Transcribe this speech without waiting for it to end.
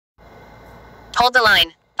Hold the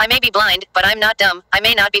line. I may be blind, but I'm not dumb. I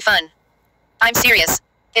may not be fun. I'm serious.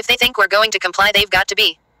 If they think we're going to comply, they've got to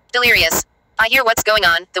be delirious. I hear what's going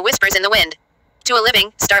on, the whispers in the wind. To a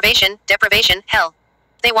living, starvation, deprivation, hell.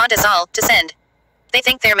 They want us all to send. They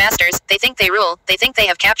think they're masters, they think they rule, they think they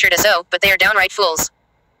have captured us, oh, but they are downright fools.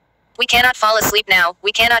 We cannot fall asleep now,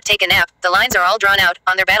 we cannot take a nap, the lines are all drawn out,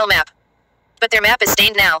 on their battle map. But their map is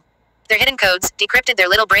stained now. Their hidden codes, decrypted, their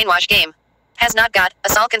little brainwash game. Has not got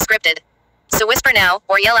us all conscripted. So whisper now,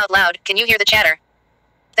 or yell out loud, can you hear the chatter?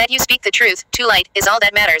 That you speak the truth, too light, is all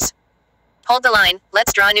that matters. Hold the line,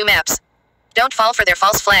 let's draw new maps. Don't fall for their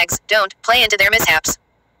false flags, don't play into their mishaps.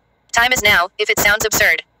 Time is now, if it sounds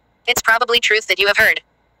absurd. It's probably truth that you have heard.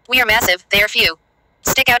 We are massive, they are few.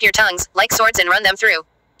 Stick out your tongues, like swords, and run them through.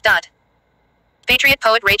 Patriot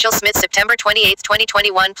poet Rachel Smith, September 28,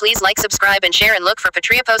 2021. Please like, subscribe, and share, and look for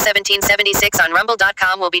Patriot 1776 on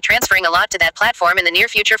rumble.com. We'll be transferring a lot to that platform in the near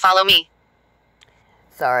future. Follow me.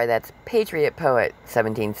 Sorry, that's Patriot Poet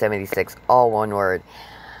 1776, all one word.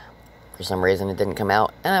 For some reason it didn't come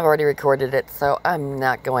out, and I've already recorded it, so I'm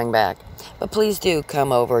not going back. But please do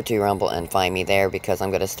come over to Rumble and find me there, because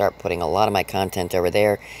I'm going to start putting a lot of my content over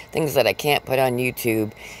there. Things that I can't put on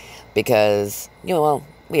YouTube, because, you know, well,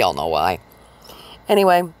 we all know why.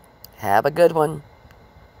 Anyway, have a good one.